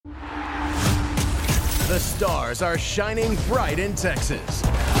The Stars are shining bright in Texas.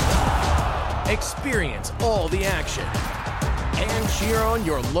 Experience all the action and cheer on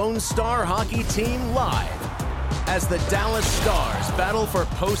your Lone Star hockey team live as the Dallas Stars battle for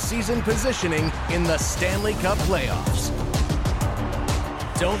postseason positioning in the Stanley Cup playoffs.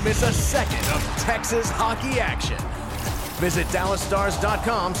 Don't miss a second of Texas hockey action. Visit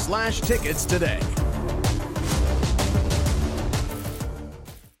DallasStars.com/tickets today.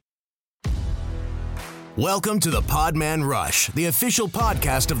 Welcome to the Podman Rush, the official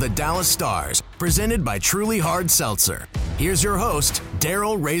podcast of the Dallas Stars, presented by Truly Hard Seltzer. Here's your host,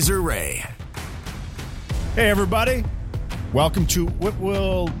 Daryl Razor Ray. Hey, everybody. Welcome to what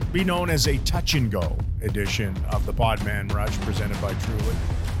will be known as a touch-and-go edition of the Podman Rush, presented by Truly.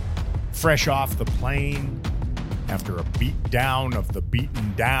 Fresh off the plane, after a beat down of the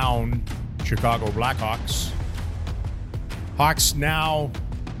beaten down Chicago Blackhawks. Hawks now,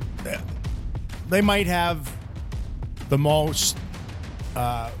 they might have the most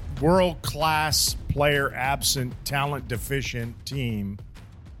world-class player absent, talent deficient team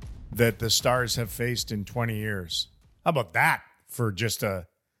that the Stars have faced in 20 years. How about that for just a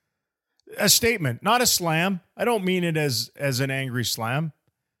statement, not a slam. I don't mean it as an angry slam.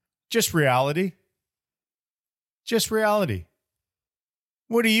 Just reality. Just reality.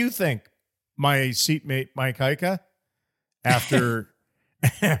 What do you think, my seatmate Mike Heika, after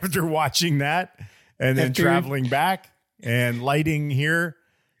watching that and then traveling back and lighting here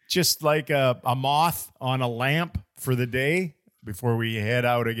just like a moth on a lamp for the day before we head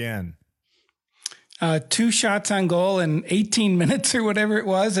out again? 2 shots on goal in 18 minutes or whatever it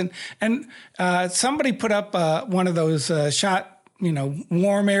was. And somebody put up one of those shot,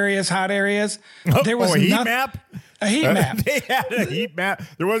 warm areas, hot areas. There was a heat map? A heat map. They had a heat map.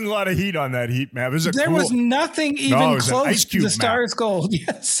 There wasn't a lot of heat on that heat map. There was nothing even close to the Stars' goal.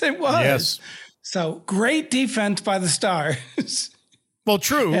 Yes, it was. Yes. So great defense by the Stars. Well,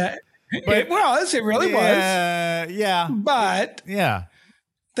 true. But it was. It really was. Yeah. But yeah.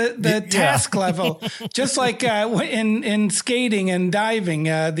 The task level, just like in skating and diving,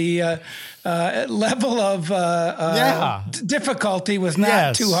 the level of difficulty was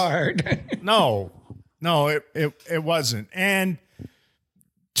not too hard. No, it wasn't. And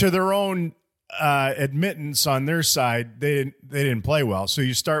to their own admittance on their side, they didn't play well. So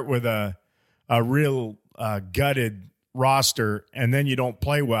you start with a real gutted roster, and then you don't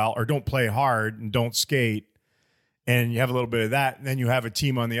play well or don't play hard and don't skate. And you have a little bit of that. And then you have a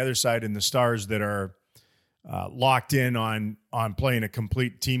team on the other side in the Stars that are locked in on playing a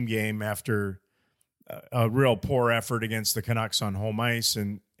complete team game after a real poor effort against the Canucks on home ice.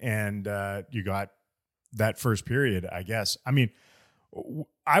 And you got that first period, I guess. I mean,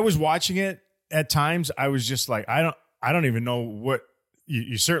 I was watching it at times. I was just like, I don't even know what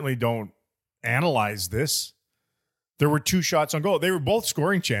you certainly don't analyze this. There were 2 shots on goal. They were both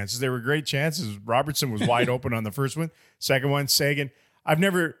scoring chances. They were great chances. Robertson was wide open on the first one. Second one, Sagan. I'm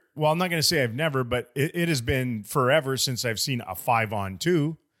not going to say I've never, but it has been forever since I've seen a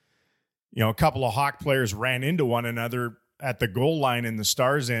 5-on-2. A couple of Hawk players ran into one another at the goal line in the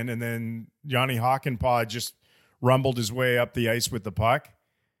Stars end, and then Johnny Hockenpah just rumbled his way up the ice with the puck.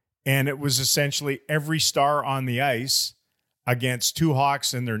 And it was essentially every Star on the ice against 2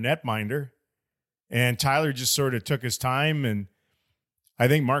 Hawks and their netminder. And Tyler just sort of took his time. And I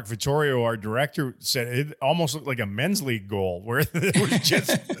think Mark Vittorio, our director, said it almost looked like a men's league goal where there was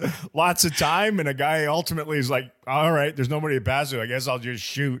just lots of time. And a guy ultimately is like, all right, there's nobody to pass to. I guess I'll just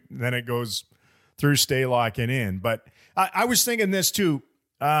shoot. And then it goes through Stalock and in. But I was thinking this too.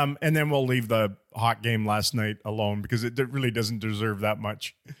 And then we'll leave the Hawk game last night alone because it really doesn't deserve that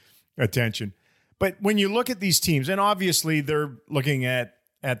much attention. But when you look at these teams, and obviously they're looking at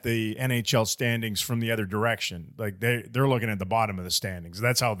the NHL standings from the other direction. Like they're looking at the bottom of the standings.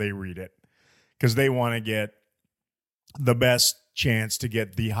 That's how they read it, because they want to get the best chance to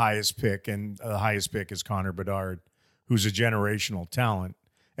get the highest pick, and the highest pick is Connor Bedard, who's a generational talent.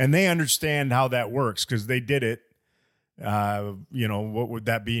 And they understand how that works because they did it. What would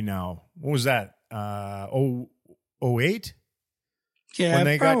that be now? What was that? 08? Yeah, when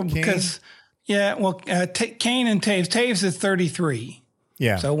they got Kane? Because, Kane and Taves. Taves is 33.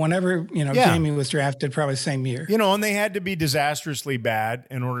 Yeah. So whenever, Jamie was drafted, probably same year. And they had to be disastrously bad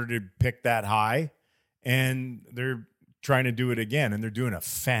in order to pick that high. And they're trying to do it again. And they're doing a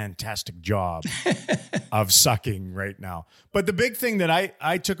fantastic job of sucking right now. But the big thing that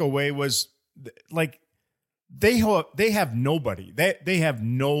I took away was, like, they have nobody. They have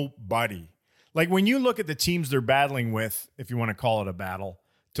nobody. Like, when you look at the teams they're battling with, if you want to call it a battle,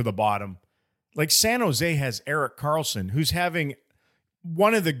 to the bottom, like San Jose has Erik Karlsson, who's having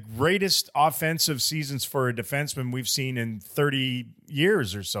one of the greatest offensive seasons for a defenseman we've seen in 30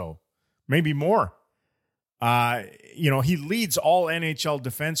 years or so, maybe more. He leads all NHL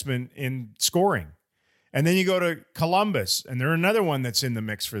defensemen in scoring. And then you go to Columbus, and they're another one that's in the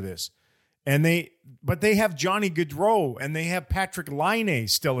mix for this. But they have Johnny Gaudreau, and they have Patrick Laine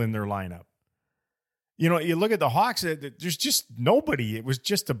still in their lineup. You look at the Hawks, there's just nobody. It was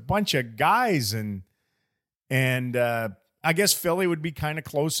just a bunch of guys, and I guess Philly would be kind of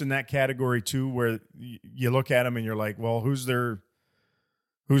close in that category too, where you look at them and you're like, well, who's their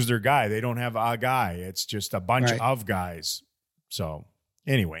guy? They don't have a guy. It's just a bunch of guys. So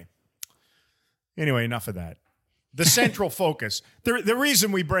anyway, enough of that. The central focus. The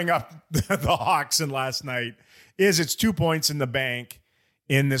reason we bring up the Hawks and last night is it's 2 points in the bank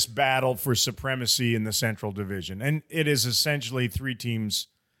in this battle for supremacy in the Central Division. And it is essentially 3 teams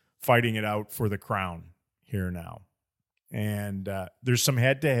fighting it out for the crown here now. And there's some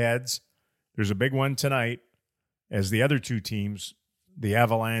head-to-heads. There's a big one tonight as the other 2 teams, the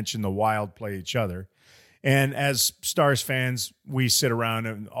Avalanche and the Wild, play each other. And as Stars fans, we sit around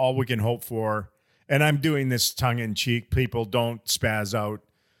and all we can hope for, and I'm doing this tongue-in-cheek, people don't spaz out.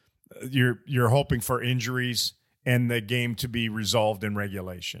 You're hoping for injuries and the game to be resolved in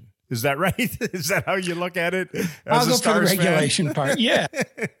regulation. Is that right? Is that how you look at it? I'll go for the regulation part. Yeah.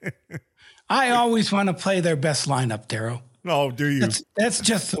 I always want to play their best lineup, Darryl. Oh, do you? That's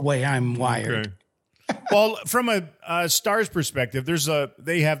just the way I'm wired. Okay. Well, from a Stars perspective,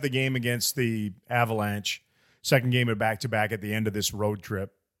 they have the game against the Avalanche, second game of back-to-back at the end of this road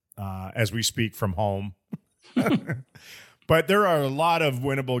trip, as we speak from home. But there are a lot of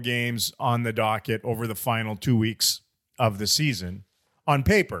winnable games on the docket over the final 2 weeks of the season on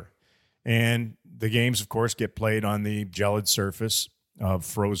paper. And the games, of course, get played on the gelid surface of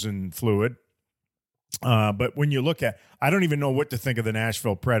frozen fluid. But when you look at, I don't even know what to think of the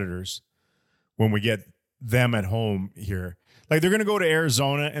Nashville Predators when we get them at home here. Like, they're going to go to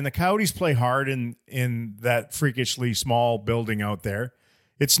Arizona, and the Coyotes play hard in that freakishly small building out there.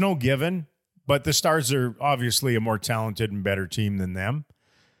 It's no given, but the Stars are obviously a more talented and better team than them.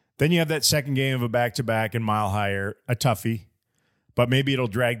 Then you have that second game of a back-to-back in Mile High, a toughie, but maybe it'll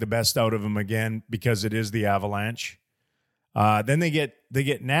drag the best out of them again because it is the Avalanche. Then they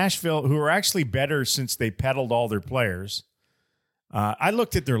get Nashville, who are actually better since they peddled all their players. I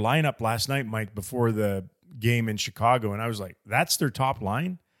looked at their lineup last night, Mike, before the game in Chicago, and I was like, that's their top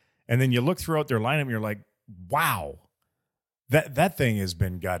line? And then you look throughout their lineup, and you're like, wow, that thing has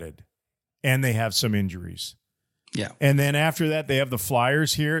been gutted. And they have some injuries. Yeah. And then after that, they have the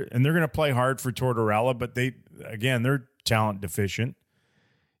Flyers here, and they're going to play hard for Tortorella, but they're talent deficient.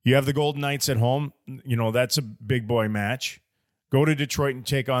 You have the Golden Knights at home. That's a big boy match. Go to Detroit and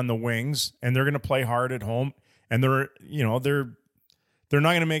take on the Wings, and they're going to play hard at home. And they're not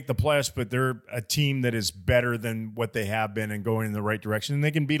going to make the playoffs, but they're a team that is better than what they have been and going in the right direction. And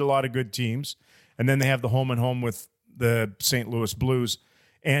they can beat a lot of good teams. And then they have the home and home with the St. Louis Blues.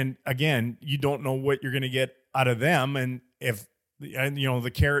 And again, you don't know what you're going to get out of them. And if,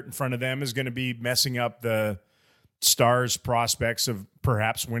 the carrot in front of them is going to be messing up the Stars' prospects of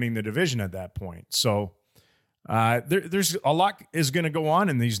perhaps winning the division at that point. So there's a lot is going to go on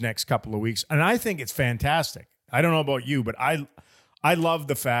in these next couple of weeks. And I think it's fantastic. I don't know about you, but I love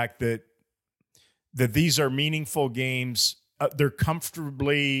the fact that these are meaningful games. They're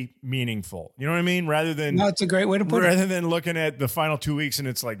comfortably meaningful. You know what I mean? It's a great way to put it. Rather than looking at the final 2 weeks and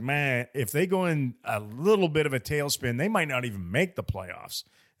it's like, man, if they go in a little bit of a tailspin, they might not even make the playoffs.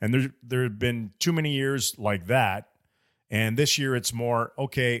 And there have been too many years like that. And this year it's more,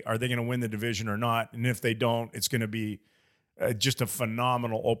 okay, are they going to win the division or not? And if they don't, it's going to be just a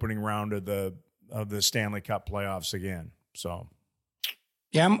phenomenal opening round of the Stanley Cup playoffs again. So.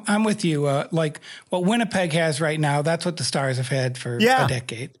 Yeah, I'm with you. Like what Winnipeg has right now, that's what the Stars have had for a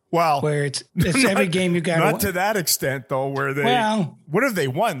decade. Well, where it's every game you got not to that extent though. Where they what have they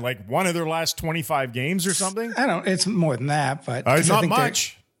won? Like one of their last 25 games or something? It's more than that, but not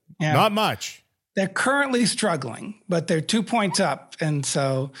much. Not much. They're currently struggling, but they're 2 points up, and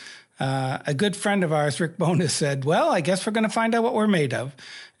so a good friend of ours, Rick Bowness, said, "Well, I guess we're going to find out what we're made of."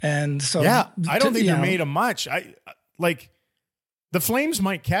 And so, I don't think they're made of much. The Flames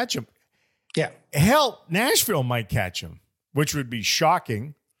might catch them. Yeah. Hell, Nashville might catch them, which would be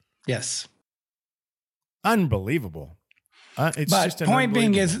shocking. Yes. Unbelievable. But point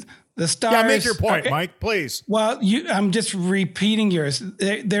being is the Stars. Yeah, make your point, Mike, please. Well, I'm just repeating yours.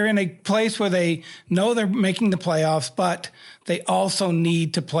 They're in a place where they know they're making the playoffs, but they also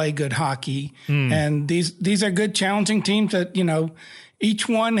need to play good hockey. And these are good, challenging teams that, each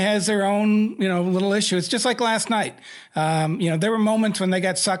one has their own, little issue. It's just like last night. There were moments when they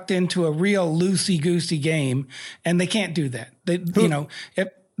got sucked into a real loosey-goosey game, and they can't do that.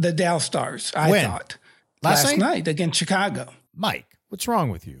 The Dallas Stars, I thought. Last night against Chicago. Mike, what's wrong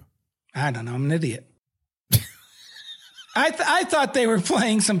with you? I don't know. I'm an idiot. I thought they were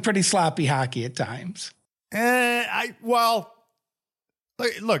playing some pretty sloppy hockey at times.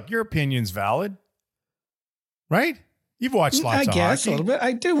 Look, your opinion's valid, right? You've watched lots of hockey. I guess a little bit.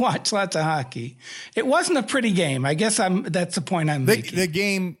 I do watch lots of hockey. It wasn't a pretty game. I guess that's the point I'm making. The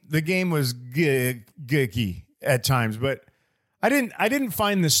game was gimmicky at times, but I didn't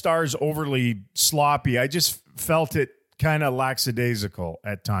find the Stars overly sloppy. I just felt it kind of lackadaisical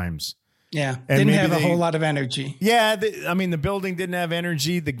at times. Yeah, and didn't have a whole lot of energy. Yeah, the building didn't have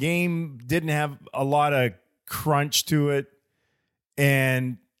energy. The game didn't have a lot of crunch to it,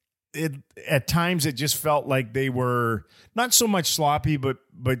 and at times it just felt like they were not so much sloppy, but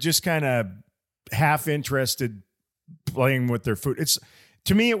just kind of half interested playing with their food.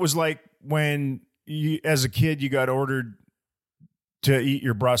 To me, it was like when you, as a kid, you got ordered to eat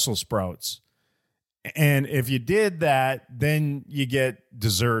your Brussels sprouts. And if you did that, then you get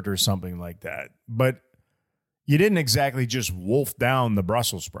dessert or something like that. But you didn't exactly just wolf down the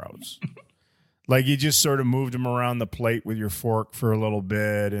Brussels sprouts. Like you just sort of moved them around the plate with your fork for a little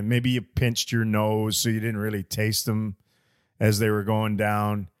bit, and maybe you pinched your nose so you didn't really taste them as they were going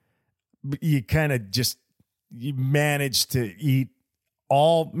down. But you kind of you managed to eat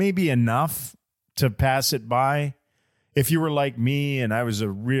maybe enough to pass it by. If you were like me and I was a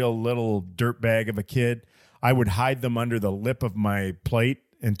real little dirtbag of a kid, I would hide them under the lip of my plate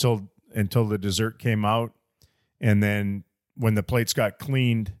until the dessert came out. And then when the plates got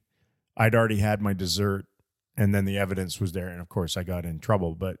cleaned, I'd already had my dessert, and then the evidence was there. And of course I got in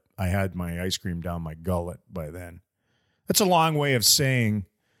trouble, but I had my ice cream down my gullet by then. That's a long way of saying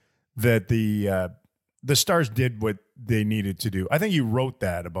that the Stars did what they needed to do. I think you wrote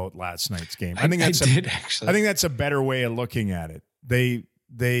that about last night's game. I did actually. I think that's a better way of looking at it. They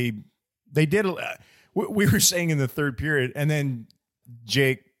did. We were saying in the third period, and then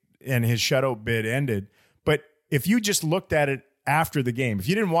Jake and his shutout bid ended. But if you just looked at it after the game, if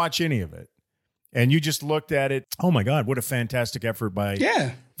you didn't watch any of it, and you just looked at it, oh my God, what a fantastic effort by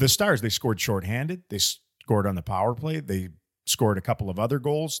the Stars. They scored shorthanded. They scored on the power play. They scored a couple of other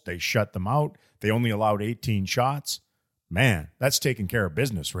goals. They shut them out. They only allowed 18 shots. Man, that's taking care of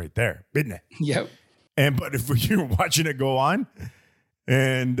business right there, isn't it? Yep. But if you're watching it go on,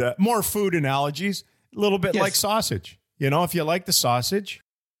 and more food analogies, a little bit like sausage. If you like the sausage,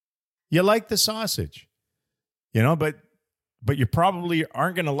 you like the sausage. But you probably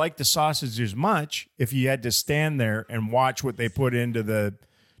aren't going to like the sausage as much if you had to stand there and watch what they put into the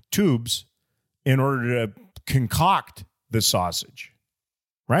tubes in order to concoct the sausage,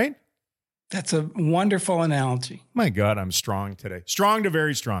 right? That's a wonderful analogy. My God, I'm strong today. Strong to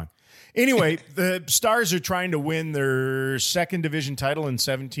very strong. Anyway, the Stars are trying to win their second division title in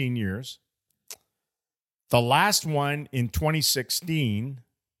 17 years. The last one in 2016,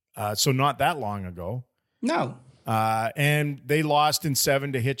 so not that long ago. No. And they lost in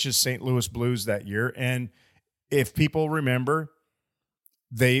 7 to Hitch's St. Louis Blues that year. And if people remember,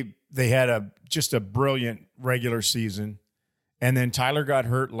 they had just a brilliant regular season. And then Tyler got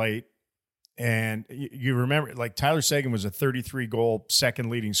hurt late. And you remember, like, Tyler Seguin was a 33-goal second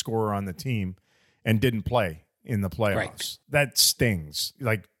leading scorer on the team and didn't play in the playoffs. Right. That stings.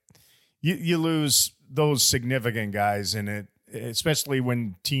 Like, you lose those significant guys in it, especially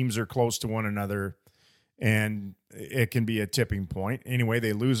when teams are close to one another, and it can be a tipping point. Anyway,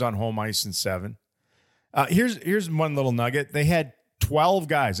 they lose on home ice in 7. Here's one little nugget. They had 12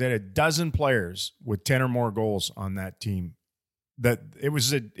 guys. They had a dozen players with 10 or more goals on that team. That it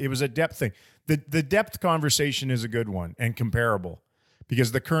was a depth thing. The depth conversation is a good one and comparable,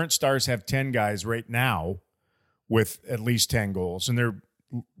 because the current Stars have 10 guys right now with at least 10 goals, and they're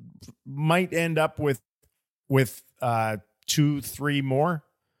might end up with 2-3 more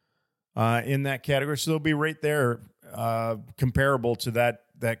in that category. So they'll be right there, comparable to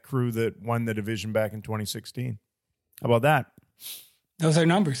that crew that won the division back in 2016. How about that? Those are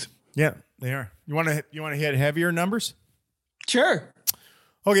numbers. Yeah, they are. You want to hit heavier numbers? Sure.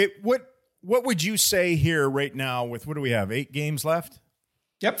 Okay, what would you say here right now with, what do we have, 8 games left?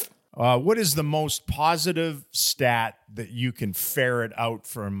 Yep. What is the most positive stat that you can ferret out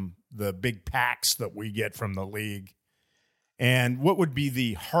from the big packs that we get from the league? And what would be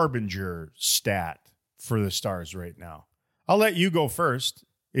the harbinger stat for the Stars right now? I'll let you go first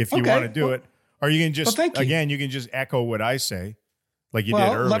if you want to do it. Or you can just, you can just echo what I say like you did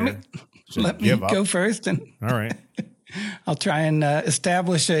earlier. Let me go first. All right. I'll try and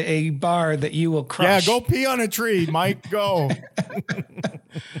establish a bar that you will crush. Yeah, go pee on a tree, Mike. Go.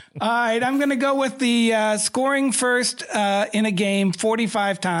 All right, I'm going to go with the scoring first in a game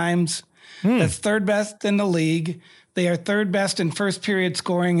 45 times. That's third best in the league. They are third best in first period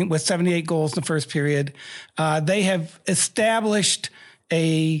scoring with 78 goals in the first period. They have established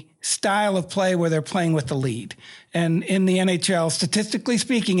a style of play where they're playing with the lead. And in the NHL, statistically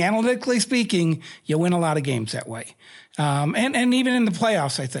speaking, analytically speaking, you win a lot of games that way. And even in the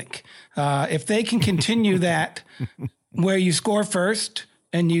playoffs, I think. If they can continue that where you score first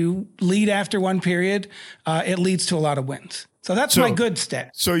and you lead after one period, it leads to a lot of wins. So that's my good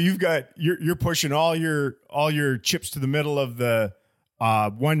stat. So you're pushing all your chips to the middle of the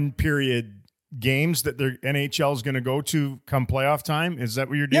one period games that their NHL is going to go to come playoff time. Is that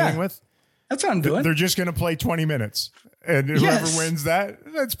what you're dealing with? That's what I'm doing. They're just going to play 20 minutes, and whoever wins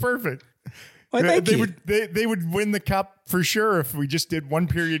that's perfect. Well, they would win the cup for sure if we just did one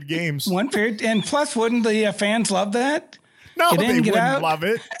period games. One period, and plus, wouldn't the fans love that? No, they wouldn't love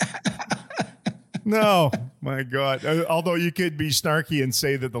it. No, my God. Although you could be snarky and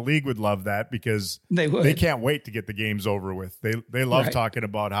say that the league would love that because they can't wait to get the games over with. They love talking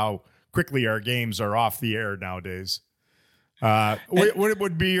about how quickly our games are off the air nowadays. What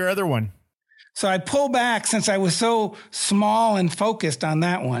would be your other one? So I pull back since I was so small and focused on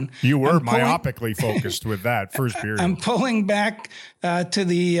that one. You were myopically focused with that first period. I'm pulling back to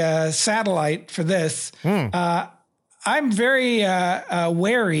the satellite for this. I'm very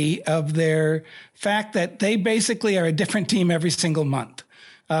wary of their fact that they basically are a different team every single month.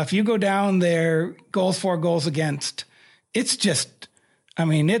 If you go down their goals for, goals against, it's just,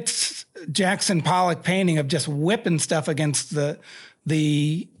 it's Jackson Pollock painting of just whipping stuff against the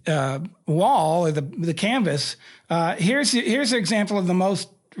wall or the canvas. Here's an example of the most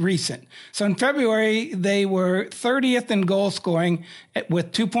recent. So in February, they were 30th in goal scoring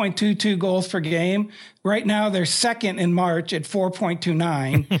with 2.22 goals per game. Right now, they're second in March at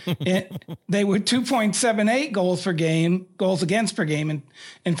 4.29. They were 2.78 goals against per game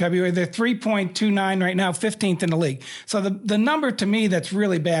in February. They're 3.29 right now, 15th in the league. So the number to me that's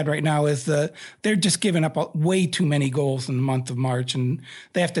really bad right now is they're just giving up way too many goals in the month of March, and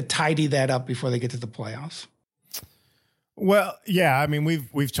they have to tidy that up before they get to the playoffs. Well, yeah,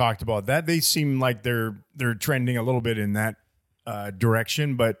 we've talked about that. They seem like they're trending a little bit in that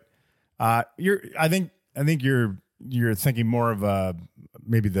direction, but I think you're thinking more of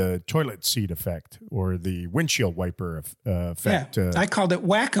maybe the toilet seat effect or the windshield wiper effect. Yeah, I called it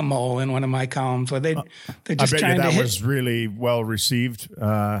whack-a-mole in one of my columns where they're just trying to hit. That was really well received.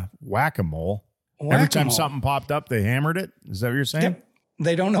 Whack-a-mole. Every time something popped up, they hammered it. Is that what you're saying? Yep.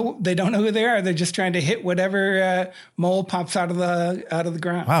 They don't know who they are. They're just trying to hit whatever mole pops out of the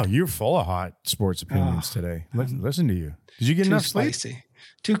ground. Wow, you're full of hot sports opinions today. Listen to you. Did you get enough sleep? Spicy.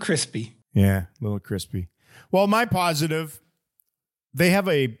 Too crispy. Yeah, a little crispy. Well, my positive, they have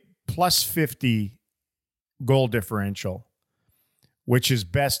a plus 50 goal differential, which is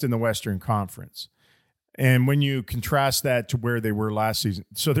best in the Western Conference. And when you contrast that to where they were last season,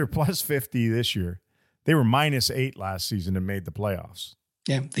 so they're plus 50 this year. They were minus 8 last season and made the playoffs.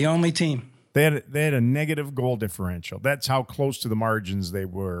 Yeah, the only team. They had a negative goal differential. That's how close to the margins they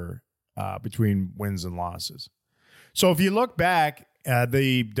were between wins and losses. So if you look back,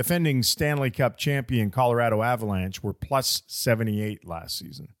 the defending Stanley Cup champion Colorado Avalanche were plus 78 last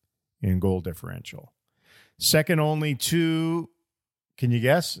season in goal differential. Second only to, can you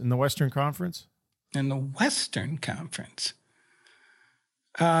guess, in the Western Conference? In the Western Conference?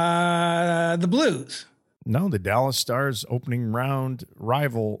 The Blues. No, the Dallas Stars opening round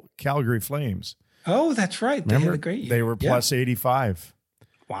rival Calgary Flames. Oh, that's right. They had a great year. They were plus 85.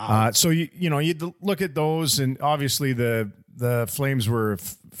 Wow. So you look at those, and obviously the Flames were a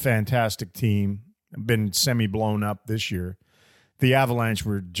fantastic team, been semi blown up this year. The Avalanche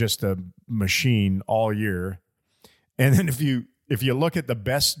were just a machine all year. And then if you look at the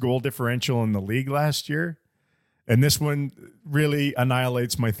best goal differential in the league last year, and this one really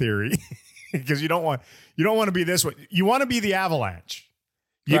annihilates my theory because you don't want to be this one. You want to be the Avalanche.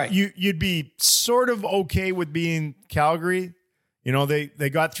 Right. You'd be sort of okay with being Calgary. They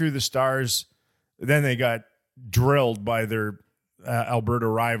got through the Stars, then they got drilled by their Alberta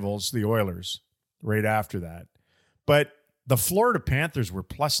rivals, the Oilers, right after that. But the Florida Panthers were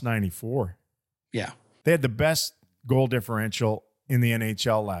plus 94. Yeah. They had the best goal differential in the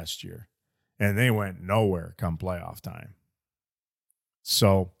NHL last year. And they went nowhere come playoff time.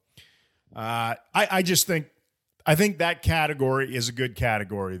 So I just think that category is a good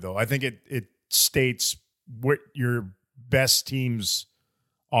category, though. I think it states what your best teams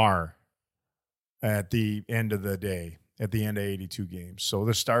are at the end of the day. at the end of 82 games. So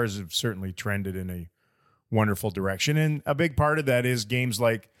the Stars have certainly trended in a wonderful direction. And a big part of that is games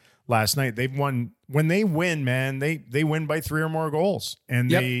like last night. They've won. When they win, man, they win by 3 or more goals.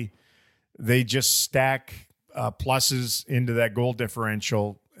 And they just stack pluses into that goal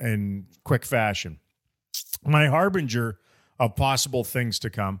differential in quick fashion. My harbinger of possible things to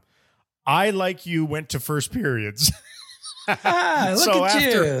come. I, like you, went to first periods. Look at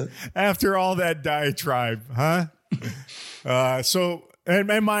you. After all that diatribe, huh?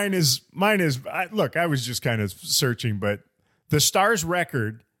 And mine is. Look, I was just kind of searching, but the Stars'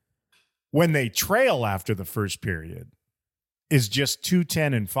 record when they trail after the first period is just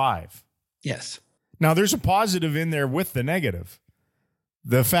 2-10-5. Yes. Now there's a positive in there with the negative.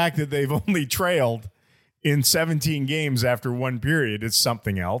 The fact that they've only trailed in 17 games after one period is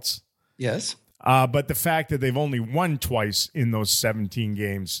something else. Yes. But the fact that they've only won twice in those 17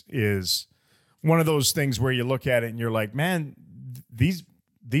 games is one of those things where you look at it and you're like, man, these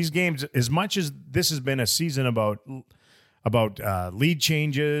games, as much as this has been a season about lead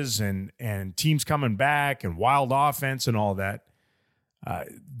changes and teams coming back and wild offense and all that,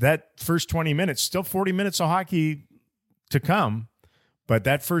 that first 20 minutes, still 40 minutes of hockey to come. But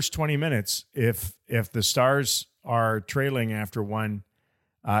that first 20 minutes, if the Stars are trailing after one,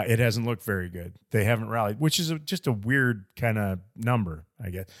 it hasn't looked very good. They haven't rallied, which is just a weird kind of number, I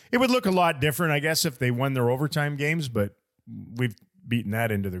guess. It would look a lot different, I guess, if they won their overtime games, but we've beaten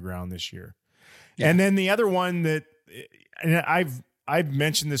that into the ground this year. Yeah. And then the other one that I've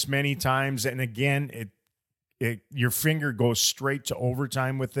mentioned this many times, and again, your finger goes straight to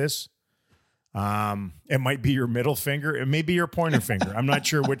overtime with this. It might be your middle finger. It may be your pointer finger. I'm not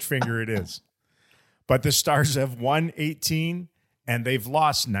sure which finger it is. But the Stars have won 18 and they've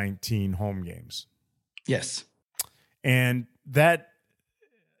lost 19 home games. Yes. And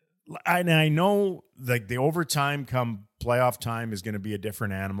I know like the overtime come playoff time is going to be a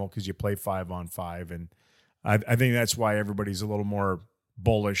different animal because you play 5-on-5. And I think that's why everybody's a little more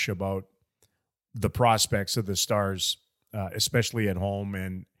bullish about the prospects of the Stars, especially at home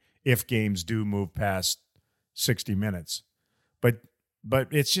and if games do move past 60 minutes. But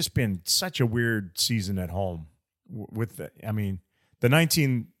it's just been such a weird season at home. The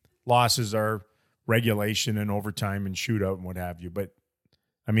 19 losses are regulation and overtime and shootout and what have you. But,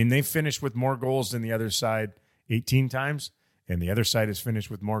 they finished with more goals than the other side 18 times, and the other side has finished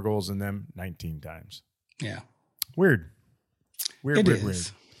with more goals than them 19 times. Yeah. Weird. Weird.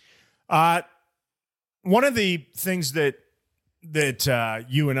 One of the things that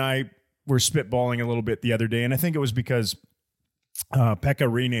you and I were spitballing a little bit the other day, and I think it was because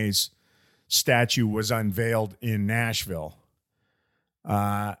Pekka Rinne's statue was unveiled in Nashville.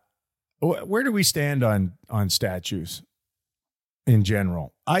 Where do we stand on statues in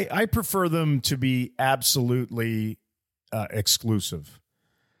general? I prefer them to be absolutely exclusive.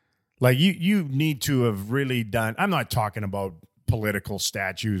 Like you need to have really done. I'm not talking about political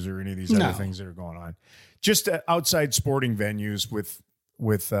statues or any of these other things that are going on. Just outside sporting venues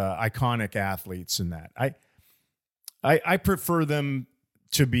with iconic athletes and that. I prefer them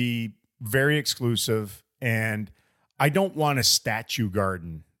to be very exclusive, and I don't want a statue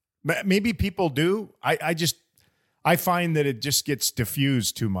garden. Maybe people do. I find that it just gets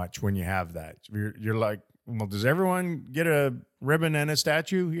diffused too much when you have that. You're like, well, does everyone get a ribbon and a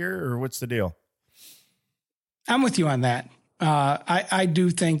statue here, or what's the deal? I'm with you on that. I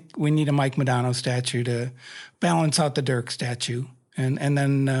do think we need a Mike Modano statue to balance out the Dirk statue. And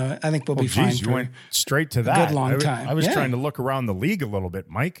then I think we'll be fine. You went straight to that. Good long time. I was trying to look around the league a little bit,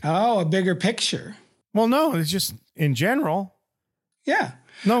 Mike. Oh, a bigger picture. Well, no, it's just in general. Yeah.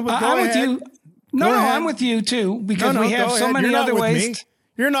 No, but I'm ahead. with you. No, I'm with you too, because we have so many other ways.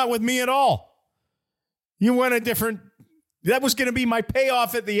 You're not with me at all. You went a different. That was going to be my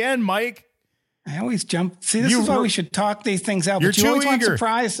payoff at the end, Mike. I always jump. See, this is why we should talk these things out. But you always want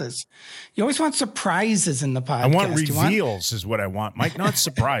surprises. You always want surprises in the podcast. I want reveals is what I want, Mike, not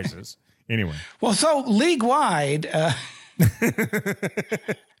surprises. Anyway. Well, so league-wide.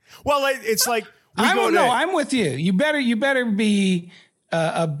 Well, it's like. I'm with you. You better be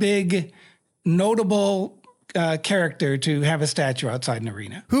a big, notable character to have a statue outside an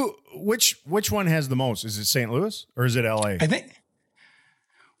arena. Which one has the most? Is it St. Louis or is it LA? I think.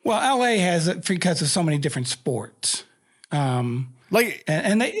 Well, LA has it because of so many different sports. And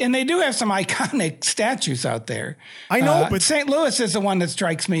they do have some iconic statues out there. I know, but St. Louis is the one that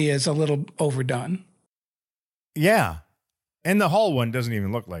strikes me as a little overdone. Yeah, and the Hull one doesn't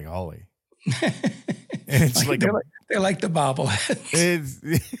even look like Hully. It's they're like the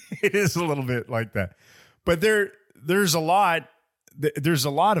bobbleheads. It is a little bit like that, but there's a lot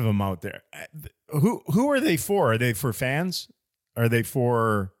of them out there. who are they for? Are they for fans? Are they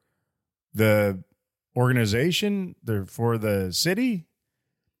for the organization? They're for the city?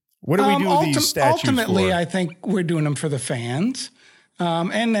 What do we do with these statues ultimately, for? I think we're doing them for the fans.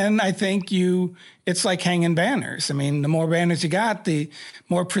 And then I think it's like hanging banners. I mean, the more banners you got, the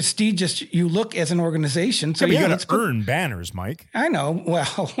more prestigious you look as an organization. So you got to earn banners, Mike. I know.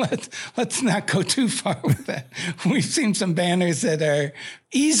 Well, let's not go too far with that. We've seen some banners that are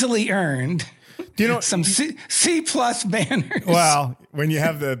easily earned. Do you know some C plus banners? Well, when you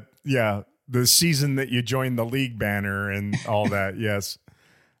have the season that you joined the league banner and all that, yes.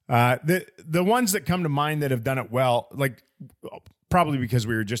 The ones that come to mind that have done it well, like probably because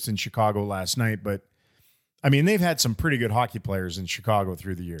we were just in Chicago last night, but I mean, they've had some pretty good hockey players in Chicago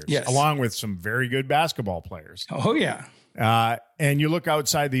through the years, yes, along with some very good basketball players. Oh yeah. And you look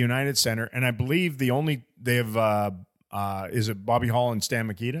outside the United Center, and I believe they have is it Bobby Hall and Stan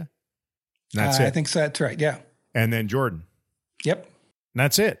Mikita? And that's it. I think so. That's right. Yeah. And then Jordan. Yep. And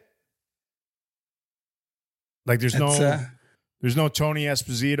that's it. Like there's no Tony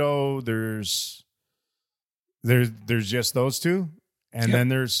Esposito. There's just those two, and then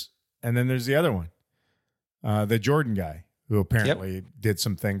there's the other one, the Jordan guy who apparently did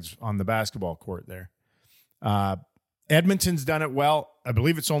some things on the basketball court there. Edmonton's done it well. I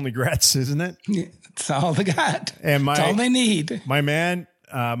believe it's only Gretz, isn't it? It's all they got. And it's all they need. My man,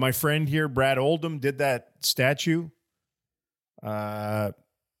 my friend here, Brad Oldham, did that statue. I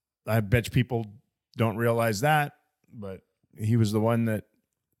bet people don't realize that, but he was the one that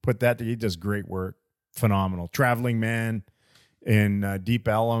put that. He does great work. Phenomenal. Traveling Man in Deep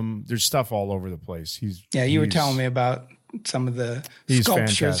Ellum. There's stuff all over the place. You were telling me about some of the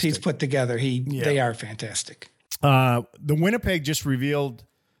sculptures fantastic. He's put together. They are fantastic. The Winnipeg just revealed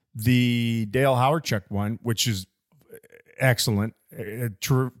the Dale Hawerchuk one, which is excellent. A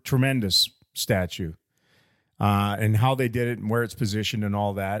tremendous statue. And how they did it and where it's positioned and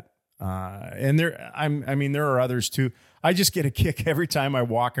all that. And there are others too. I just get a kick every time I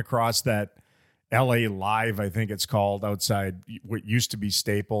walk across that LA Live, I think it's called, outside what used to be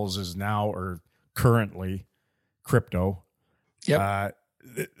Staples is now or currently Crypto. Yep.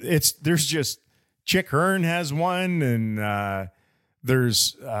 There's just Chick Hearn has one, and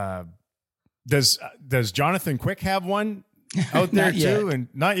there's does Jonathan Quick have one out there too? And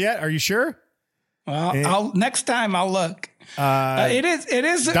not yet. Are you sure? Well, next time I'll look. It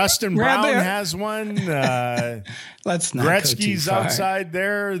is. Dustin Brown has one. Let's not Gretzky's go too far. outside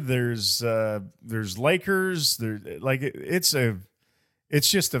there. There's Lakers. It's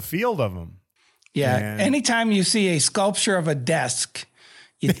just a field of them. Yeah. And anytime you see a sculpture of a desk,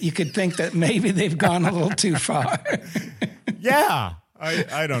 you could think that maybe they've gone a little too far. Yeah.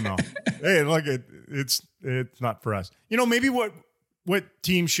 I don't know. Hey, look, it's not for us. Maybe what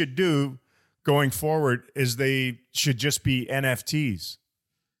teams should do going forward is they should just be NFTs.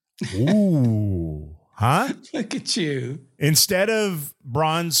 Ooh. Huh? Look at you. Instead of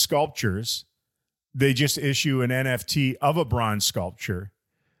bronze sculptures, they just issue an NFT of a bronze sculpture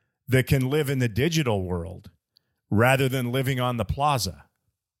that can live in the digital world rather than living on the plaza.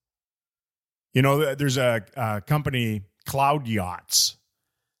 There's a company, Cloud Yachts,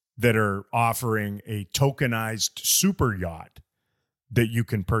 that are offering a tokenized super yacht that you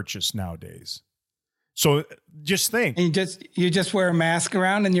can purchase nowadays. So just think. And you just wear a mask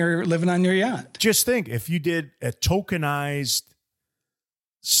around and you're living on your yacht. Just think if you did a tokenized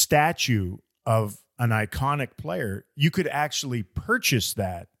statue of an iconic player, you could actually purchase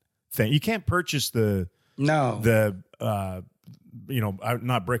that thing. You can't purchase not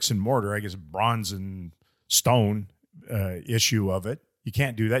bricks and mortar, I guess bronze and stone issue of it. You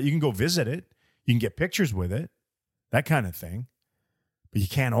can't do that. You can go visit it. You can get pictures with it, that kind of thing. But you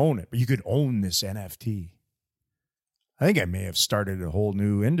can't own it. But you could own this NFT. I think I may have started a whole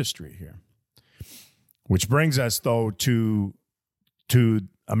new industry here. Which brings us, though, to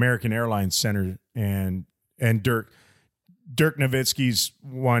American Airlines Center and Dirk Nowitzki's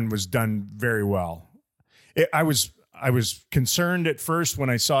one was done very well. I was concerned at first when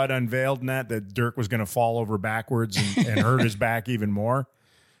I saw it unveiled and that Dirk was going to fall over backwards and hurt his back even more.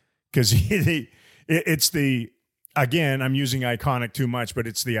 Because it's the... Again, I'm using iconic too much, but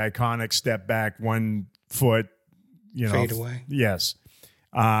it's the iconic step back, 1 foot, fade away. Yes.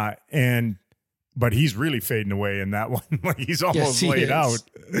 But he's really fading away in that one. Like he's almost laid out.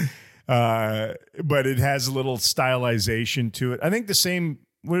 But it has a little stylization to it. I think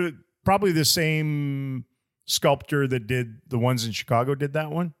probably the same sculptor that did the ones in Chicago did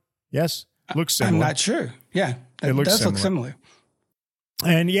that one. Yes. Looks similar. I'm not sure. Yeah. It does look similar.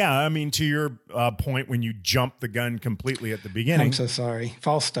 And yeah, I mean, to your point, when you jump the gun completely at the beginning, I'm so sorry.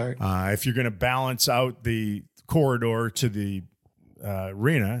 False start. If you're going to balance out the corridor to the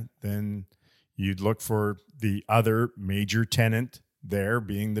arena, then you'd look for the other major tenant there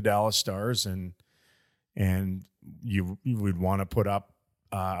being the Dallas Stars, and you would want to put up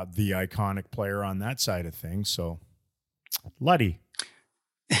the iconic player on that side of things. So, Luddy.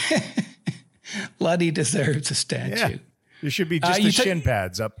 Luddy deserves a statue. Yeah. There should be just the shin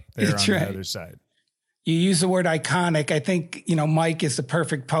pads up there on the other side. You use the word iconic. I think, Mike is the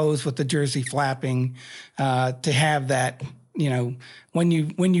perfect pose with the jersey flapping to have that, when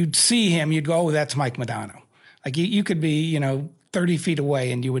you'd see him, you'd go, oh, that's Mike Modano. Like you could be, 30 feet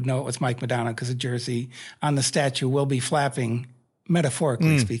away and you would know it was Mike Modano because the jersey on the statue will be flapping,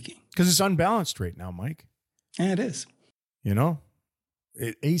 metaphorically speaking. Because it's unbalanced right now, Mike. Yeah, it is.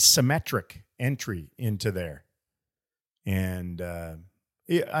 Asymmetric entry into there. And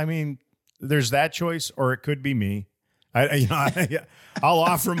I mean, there's that choice, or it could be me. I'll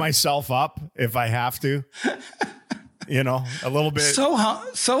offer myself up if I have to. A little bit so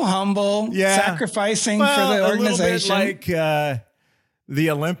humble, sacrificing for the organization. A little bit like the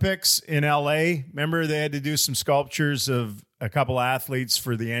Olympics in LA. Remember, they had to do some sculptures of a couple athletes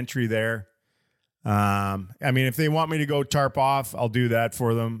for the entry there. I mean, if they want me to go tarp off, I'll do that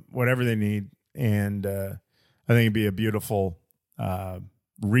for them, whatever they need. And I think it'd be a beautiful,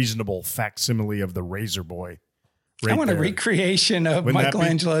 reasonable facsimile of the Razor Boy. I want a recreation of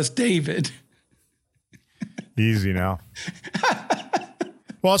Michelangelo's David. Easy now.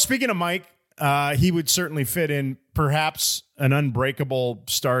 Well, speaking of Mike, he would certainly fit in perhaps an unbreakable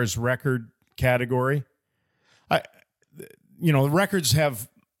Stars record category. The records have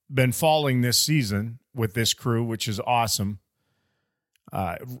been falling this season with this crew, which is awesome.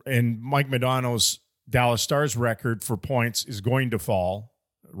 And Mike Modano's Dallas Stars record for points is going to fall.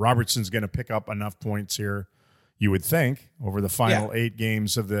 Robertson's going to pick up enough points here, you would think, over the final 8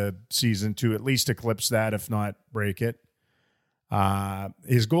 games of the season to at least eclipse that, if not break it.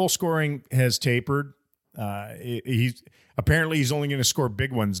 His goal scoring has tapered. He's only going to score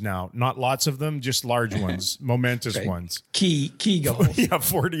big ones now. Not lots of them, just large ones, momentous ones. Key goals.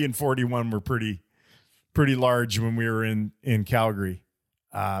 40 and 41 were pretty large when we were in Calgary.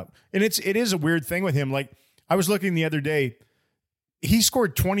 And it is a weird thing with him. Like, I was looking the other day, he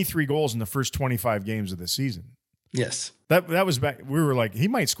scored 23 goals in the first 25 games of the season. Yes. That was back. We were like, he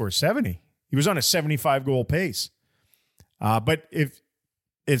might score 70. He was on a 75 goal pace. But if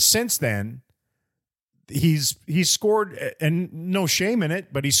it's since then, he's scored, and no shame in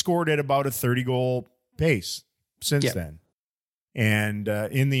it, but he scored at about a 30 goal pace since then. And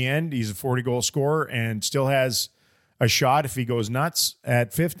in the end, he's a 40 goal scorer and still has a shot if he goes nuts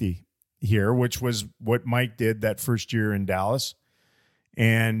at 50 here, which was what Mike did that first year in Dallas.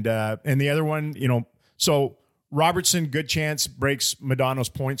 And the other one, so Robertson, good chance, breaks Modano's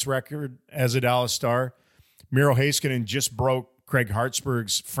points record as a Dallas Star. Miro Heiskanen just broke Craig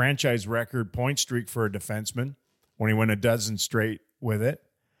Hartsburg's franchise record point streak for a defenseman when he went a dozen straight with it.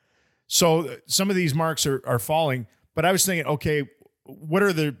 So some of these marks are falling, but I was thinking, okay, what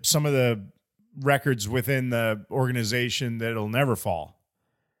are some of the records within the organization that'll never fall?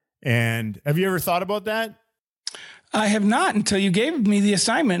 And have you ever thought about that? I have not until you gave me the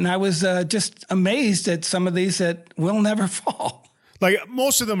assignment, and I was just amazed at some of these that will never fall. Like,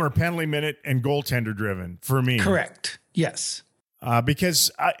 most of them are penalty minute and goaltender driven for me. Correct. Yes.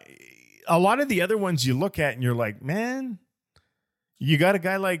 Because a lot of the other ones you look at and you're like, man, you got a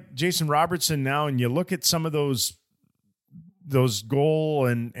guy like Jason Robertson now, and you look at some of those goal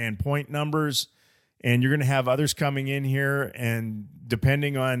and point numbers, and you're going to have others coming in here, and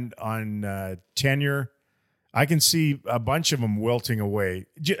depending on tenure, I can see a bunch of them wilting away.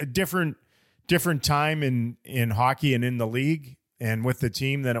 Different time in hockey and in the league and with the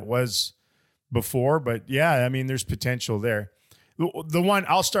team than it was before. But yeah, I mean, there's potential there. The one,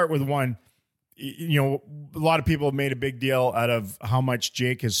 I'll start with one. A lot of people have made a big deal out of how much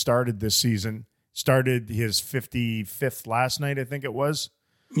Jake has started this season. Started his 55th last night, I think it was.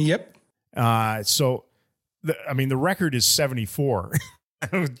 Yep. So, the record is 74.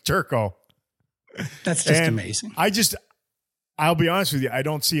 Turco. That's just amazing. I'll be honest with you, I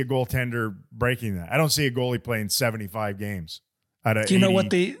don't see a goaltender breaking that. I don't see a goalie playing 75 games out of 82. Do you know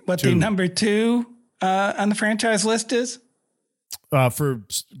what the number 2 on the franchise list is? For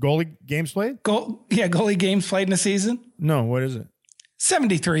goalie games played? Goalie games played in a season? No, what is it?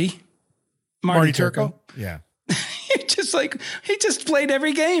 73. Marty Turco? Yeah. he just played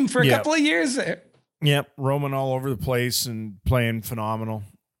every game for a couple of years there. Yep, roaming all over the place and playing phenomenal.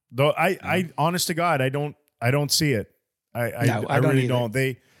 Though I honest to God, I don't see it. I really don't.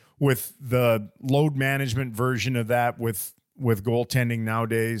 They, with the load management version of that with goaltending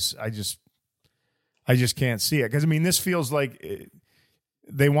nowadays, I just can't see it. Because, I mean, this feels like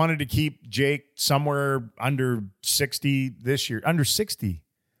they wanted to keep Jake somewhere under 60 this year. Under 60.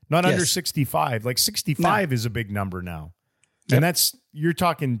 Not under 65. Like 65 is a big number now. Yep. And you're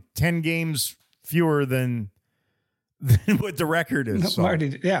talking 10 games fewer than what the record is. So.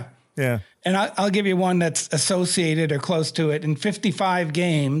 Marty, yeah. Yeah. And I'll give you one that's associated or close to it. In 55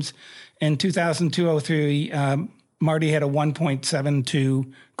 games in 2002-03, Marty had a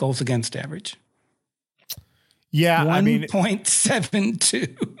 1.72 goals against average. Yeah,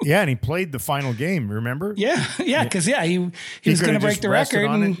 1.72. Yeah, and he played the final game, remember? Yeah, because he was going to break the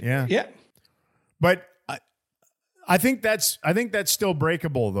record. Yeah. But I think that's still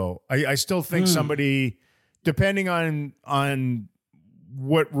breakable, though. I still think somebody, depending on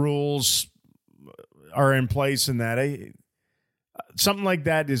what rules are in place in that, something like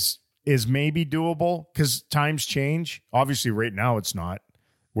that is maybe doable because times change. Obviously, right now it's not.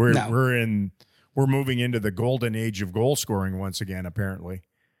 We're moving into the golden age of goal scoring once again, apparently.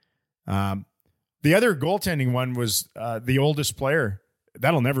 The other goaltending one was the oldest player.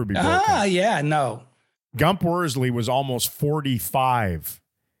 That'll never be broken. No. Gump Worsley was almost 45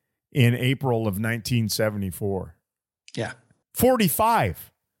 in April of 1974. Yeah.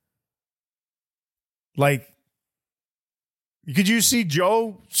 45. Like, could you see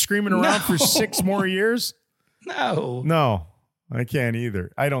Joe screaming around for 6 more years? No, I can't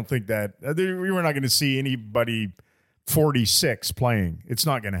either. I don't think that. We were not going to see anybody 46 playing. It's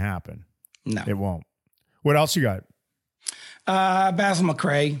not going to happen. No. It won't. What else you got? Basil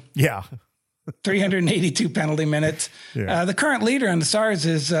McRae. Yeah. 382 penalty minutes. Yeah. The current leader on the Stars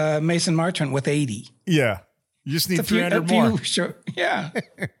is Mason Marchment with 80. Yeah. You just need 300 more. Sure. Yeah.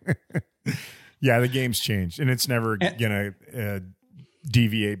 Yeah, the game's changed, and it's never going to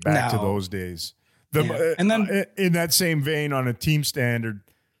deviate back to those days. And then in that same vein, on a team standard,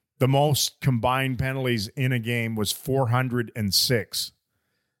 the most combined penalties in a game was 406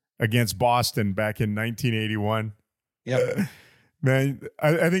 against Boston back in 1981. Yeah. Man,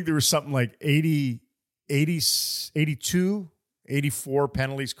 I think there was something like 82, 84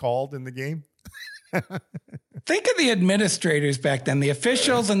 penalties called in the game. Think of the administrators back then, the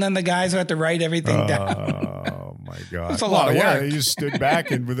officials, and then the guys who had to write everything down. Oh, my God. It's a lot of work. They just stood back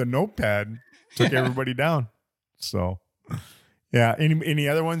and with a notepad took everybody down. So, yeah. Any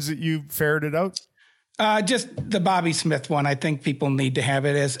other ones that you ferreted out? Just the Bobby Smith one. I think people need to have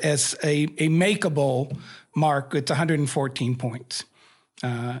it as a makeable mark. It's 114 points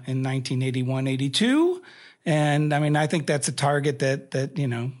in 1981-82. And, I mean, I think that's a target that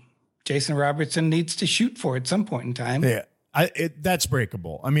Jason Robertson needs to shoot for at some point in time. Yeah, that's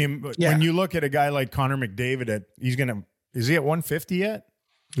breakable. I mean, when you look at a guy like Connor McDavid, is he at 150 yet?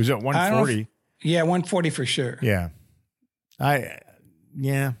 He's at 140. Yeah, 140 for sure. Yeah. I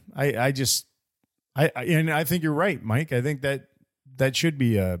think you're right, Mike. I think that should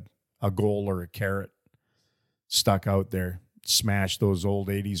be a goal or a carrot stuck out there. Smash those old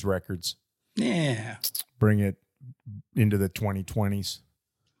 80s records. Yeah. Bring it into the 2020s.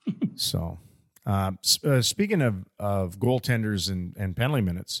 So, speaking of goaltenders and penalty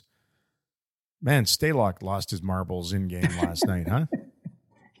minutes, man, Stalock lost his marbles in game last night, huh?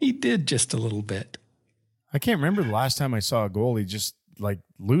 He did just a little bit. I can't remember the last time I saw a goalie just like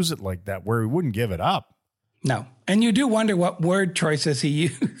lose it like that, where he wouldn't give it up. No, and you do wonder what word choices he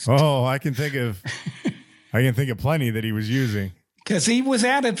used. Oh, I can think of plenty that he was using. Because he was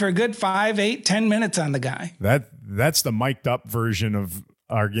at it for a good 5, 8, 10 minutes on the guy. That's the mic'd up version of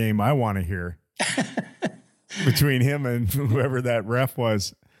our game I want to hear between him and whoever that ref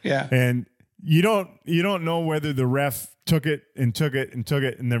was. Yeah. And you don't know whether the ref took it and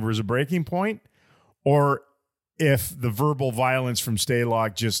there was a breaking point, or if the verbal violence from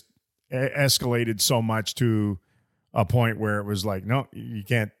Stalock just escalated so much to a point where it was like, no, you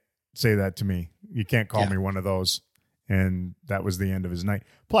can't say that to me. You can't call me one of those. And that was the end of his night.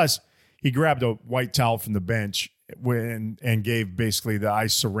 Plus, he grabbed a white towel from the bench and gave basically the I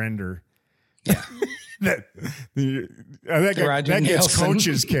surrender. Yeah. that gets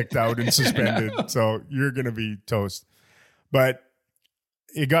coaches kicked out and suspended. So you're going to be toast. But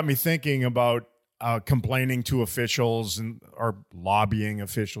it got me thinking about complaining to officials or lobbying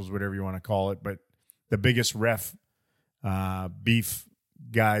officials, whatever you want to call it. But the biggest ref beef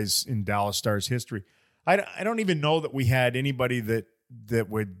guys in Dallas Stars history. I don't even know that we had anybody that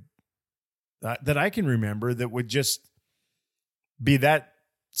would that I can remember that would just be that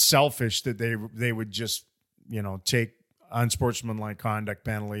selfish that they would just take unsportsmanlike conduct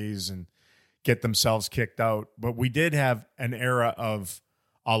penalties and get themselves kicked out. But we did have an era of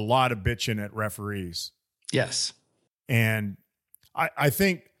a lot of bitching at referees. Yes. And I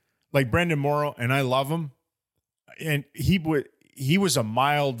think like Brendan Morrow, and I love him, and he was a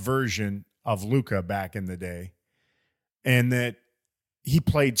mild version of Luka back in the day, and that he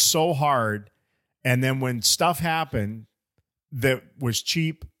played so hard. And then when stuff happened that was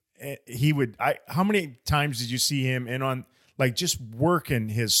cheap, how many times did you see him in on like just working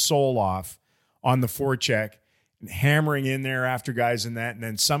his soul off on the forecheck and hammering in there after guys in that. And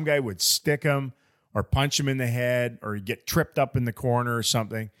then some guy would stick him or punch him in the head or he'd get tripped up in the corner or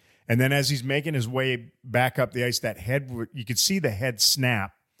something. And then as he's making his way back up the ice, that head, you could see the head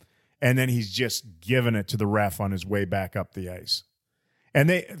snap. And then he's just giving it to the ref on his way back up the ice.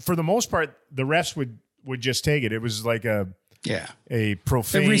 And for the most part, the refs would just take it. It was like a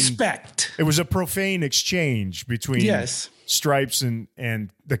profane respect. It was a profane exchange between Stripes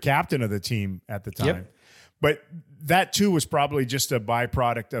and the captain of the team at the time. Yep. But that too was probably just a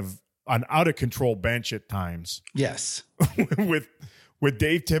byproduct of an out of control bench at times. Yes. with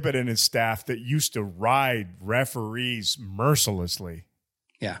Dave Tippett and his staff that used to ride referees mercilessly.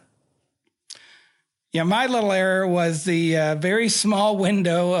 Yeah. Yeah, my little error was the very small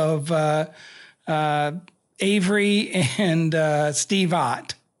window of Avery and Steve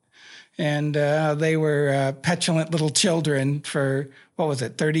Ott. And they were petulant little children for,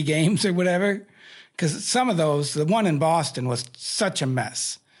 30 games or whatever? Because some of those, the one in Boston was such a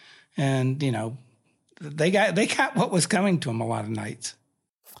mess. And, they got what was coming to them a lot of nights.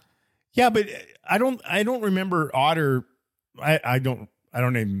 Yeah, but I don't remember Otter. I don't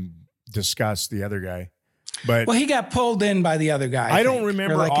even discuss the other guy, but he got pulled in by the other guy. I don't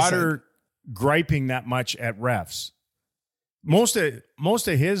remember Otter griping that much at refs. Most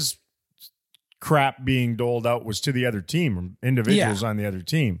of his crap being doled out was to the other team, individuals on the other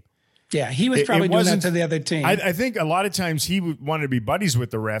team. Yeah, he was probably doing that to the other team. I think a lot of times he wanted to be buddies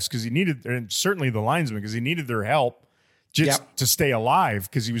with the refs because he needed, and certainly the linesmen, because he needed their help just to stay alive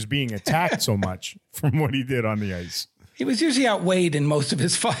because he was being attacked so much from what he did on the ice. He was usually outweighed in most of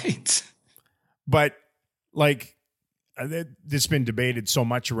his fights. But like, it's been debated so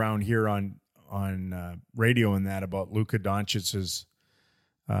much around here on radio and that about Luka Doncic's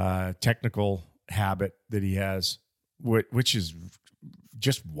technical habit that he has, which is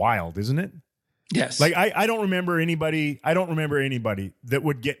just wild, isn't it? Yes. Like I don't remember anybody that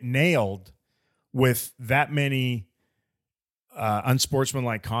would get nailed with that many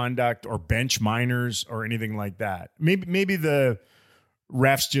unsportsmanlike conduct or bench minors or anything like that. Maybe the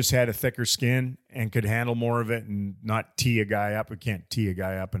refs just had a thicker skin and could handle more of it and not tee a guy up. We can't tee a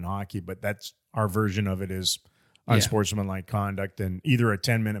guy up in hockey, but that's our version of it is unsportsmanlike conduct and either a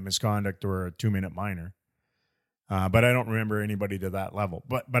 10-minute misconduct or a 2-minute minor. But I don't remember anybody to that level.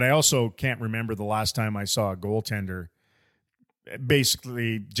 But I also can't remember the last time I saw a goaltender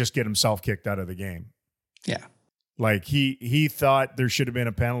basically just get himself kicked out of the game. Yeah. Like he thought there should have been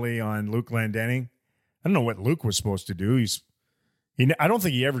a penalty on Luke Glendening. I don't know what Luke was supposed to do. I don't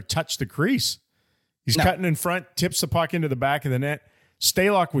think he ever touched the crease. He's cutting in front, tips the puck into the back of the net.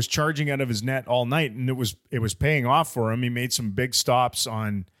 Stalock was charging out of his net all night, and it was paying off for him. He made some big stops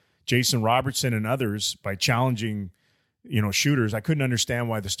on Jason Robertson and others by challenging, shooters. I couldn't understand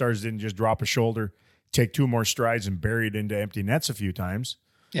why the Stars didn't just drop a shoulder, take 2 more strides, and bury it into empty nets a few times.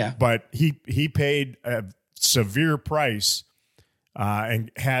 Yeah. But he paid a severe price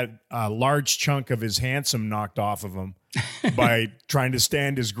and had a large chunk of his handsome knocked off of him by trying to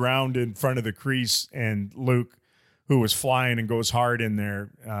stand his ground in front of the crease. And Luke, who was flying and goes hard in there,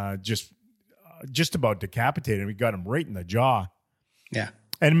 just about decapitated him. He got him right in the jaw. Yeah.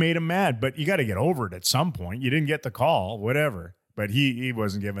 And made him mad, but you got to get over it at some point. You didn't get the call, whatever. But he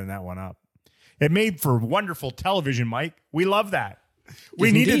wasn't giving that one up. It made for wonderful television, Mike. We love that.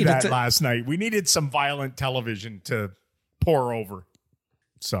 We needed that last night. We needed some violent television to pour over.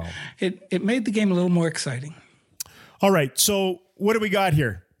 So it made the game a little more exciting. All right. So what do we got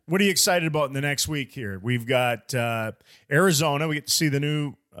here? What are you excited about in the next week here? We've got Arizona. We get to see the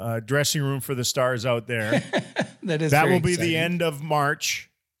new dressing room for the Stars out there. That will be the end of March.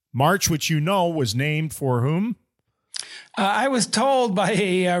 March, which was named for whom? I was told by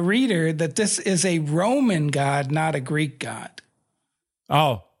a reader that this is a Roman god, not a Greek god.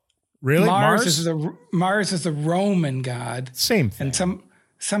 Oh, really? Mars is the Roman god. Same thing. And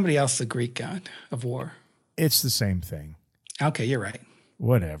somebody else the Greek god of war. It's the same thing. Okay, you're right.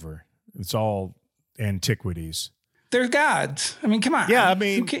 Whatever. It's all antiquities. They're gods. I mean, come on. Yeah, I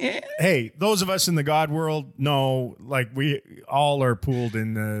mean, hey, those of us in the God world know, like, we all are pooled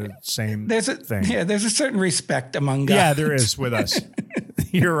in the same thing. Yeah, there's a certain respect among gods. Yeah, there is with us.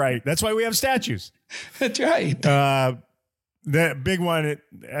 You're right. That's why we have statues. That's right. The big one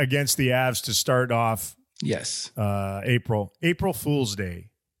against the Avs to start off. Yes. April Fool's Day.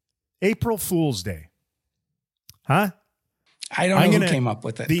 April Fool's Day. Huh? I don't know who came up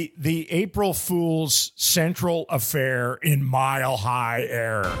with it. The April Fool's Central Affair in Mile High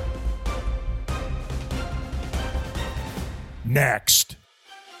Air. Next.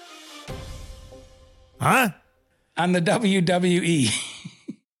 Huh? On the WWE.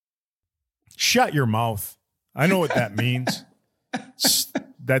 Shut your mouth. I know what that means.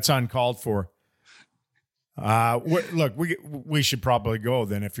 That's uncalled for. Look, we should probably go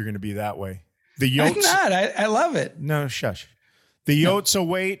then if you're going to be that way. The Yotes. I'm not. I love it. No, shush. The Yotes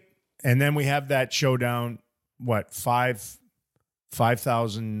await, and then we have that showdown. What,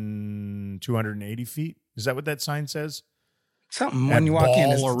 5,280 feet? Is that what that sign says? Something when you walk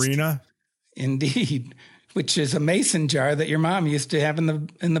in. Ball Arena. Indeed. Which is a mason jar that your mom used to have in the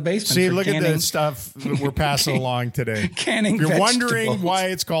basement. See, look at the stuff we're passing along today. Canning If you're vegetables. wondering why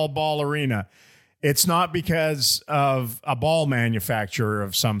it's called Ball Arena, it's not because of a ball manufacturer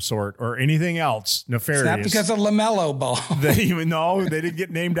of some sort or anything else nefarious. It's not because of LaMelo Ball. They didn't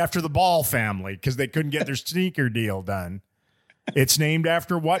get named after the Ball family because they couldn't get their sneaker deal done. It's named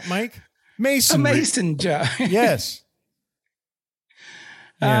after what, Mike? Mason. A mason jar. Yes.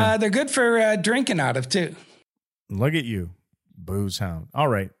 Yeah. They're good for drinking out of, too. Look at you, booze hound. All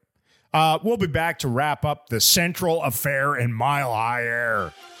right. We'll be back to wrap up the Central Affair in Mile High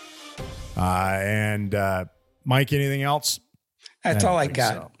Air. And Mike, anything else? That's all I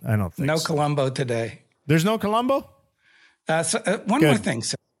got. So. I don't think no so. Columbo today. There's no Columbo? One more thing,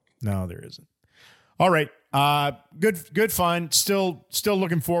 sir. No, there isn't. All right. Good fun. Still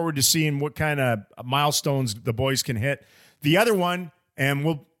looking forward to seeing what kind of milestones the boys can hit. The other one, and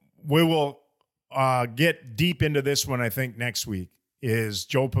we will get deep into this one, I think, next week, is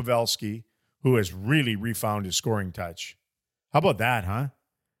Joe Pavelski, who has really refound his scoring touch. How about that, huh?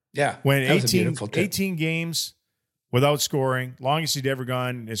 Yeah. When 18 games without scoring, longest he'd ever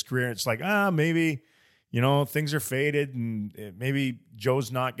gone in his career, it's like, maybe, things are faded and maybe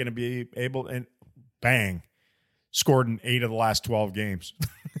Joe's not going to be able, and bang, scored in 8 of the last 12 games.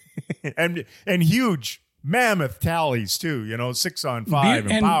 and huge, mammoth tallies too,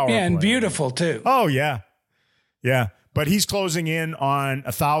 6-on-5 and power play. And beautiful too. Oh, yeah. Yeah. But he's closing in on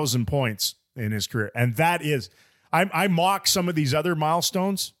 1,000 points in his career. And that is, I mock some of these other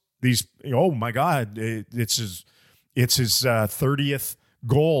milestones. These, oh my God, it's his 30th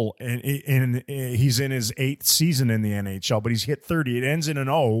goal, and he's in his 8th season in the NHL, but he's hit 30. It ends in an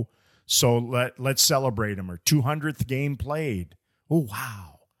O, so let's celebrate him. Or 200th game played. Oh,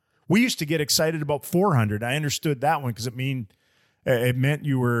 wow. We used to get excited about 400. I understood that one because it meant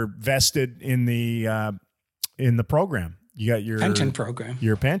you were vested in the program. You got your pension program.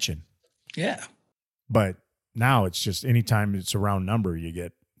 Your pension. Yeah. But now it's just anytime it's a round number,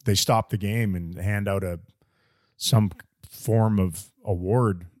 they stop the game and hand out some form of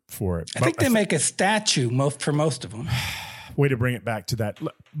award for it. I think they make a statue for most of them. Way to bring it back to that.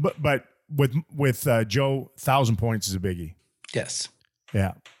 But with Joe, 1,000 points is a biggie. Yes.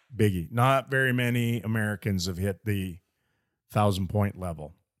 Yeah, biggie. Not very many Americans have hit the 1,000-point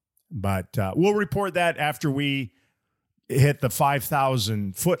level. But we'll report that after we hit the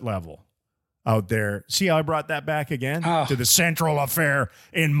 5,000-foot level out there. See how I brought that back again to the Central Affair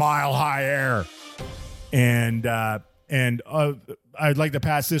in Mile High Air. And I'd like to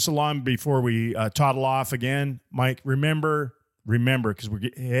pass this along before we toddle off again. Mike, remember, because we're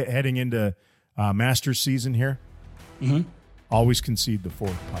heading into Masters season here. Mm-hmm. Always concede the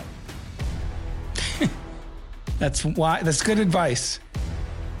fourth putt. That's good advice.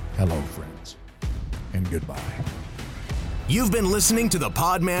 Hello, friends, and goodbye. You've been listening to the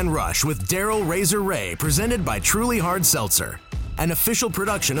Podman Rush with Daryl Razor Ray, presented by Truly Hard Seltzer, an official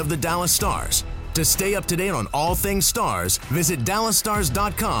production of the Dallas Stars. To stay up to date on all things Stars, visit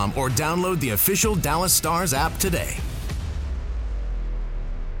DallasStars.com or download the official Dallas Stars app today.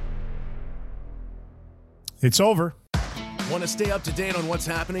 It's over. Want to stay up to date on what's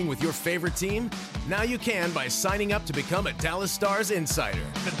happening with your favorite team? Now you can by signing up to become a Dallas Stars insider.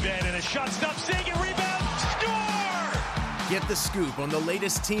 Ben and a shot stop, Sagan, rebound, score! Get the scoop on the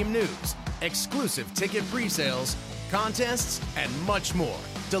latest team news, exclusive ticket pre-sales, contests, and much more,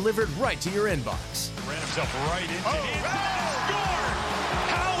 delivered right to your inbox. Ran himself right into him. Scored!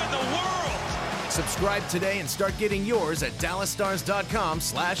 How in the world? Subscribe today and start getting yours at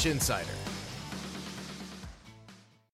DallasStars.com/insider.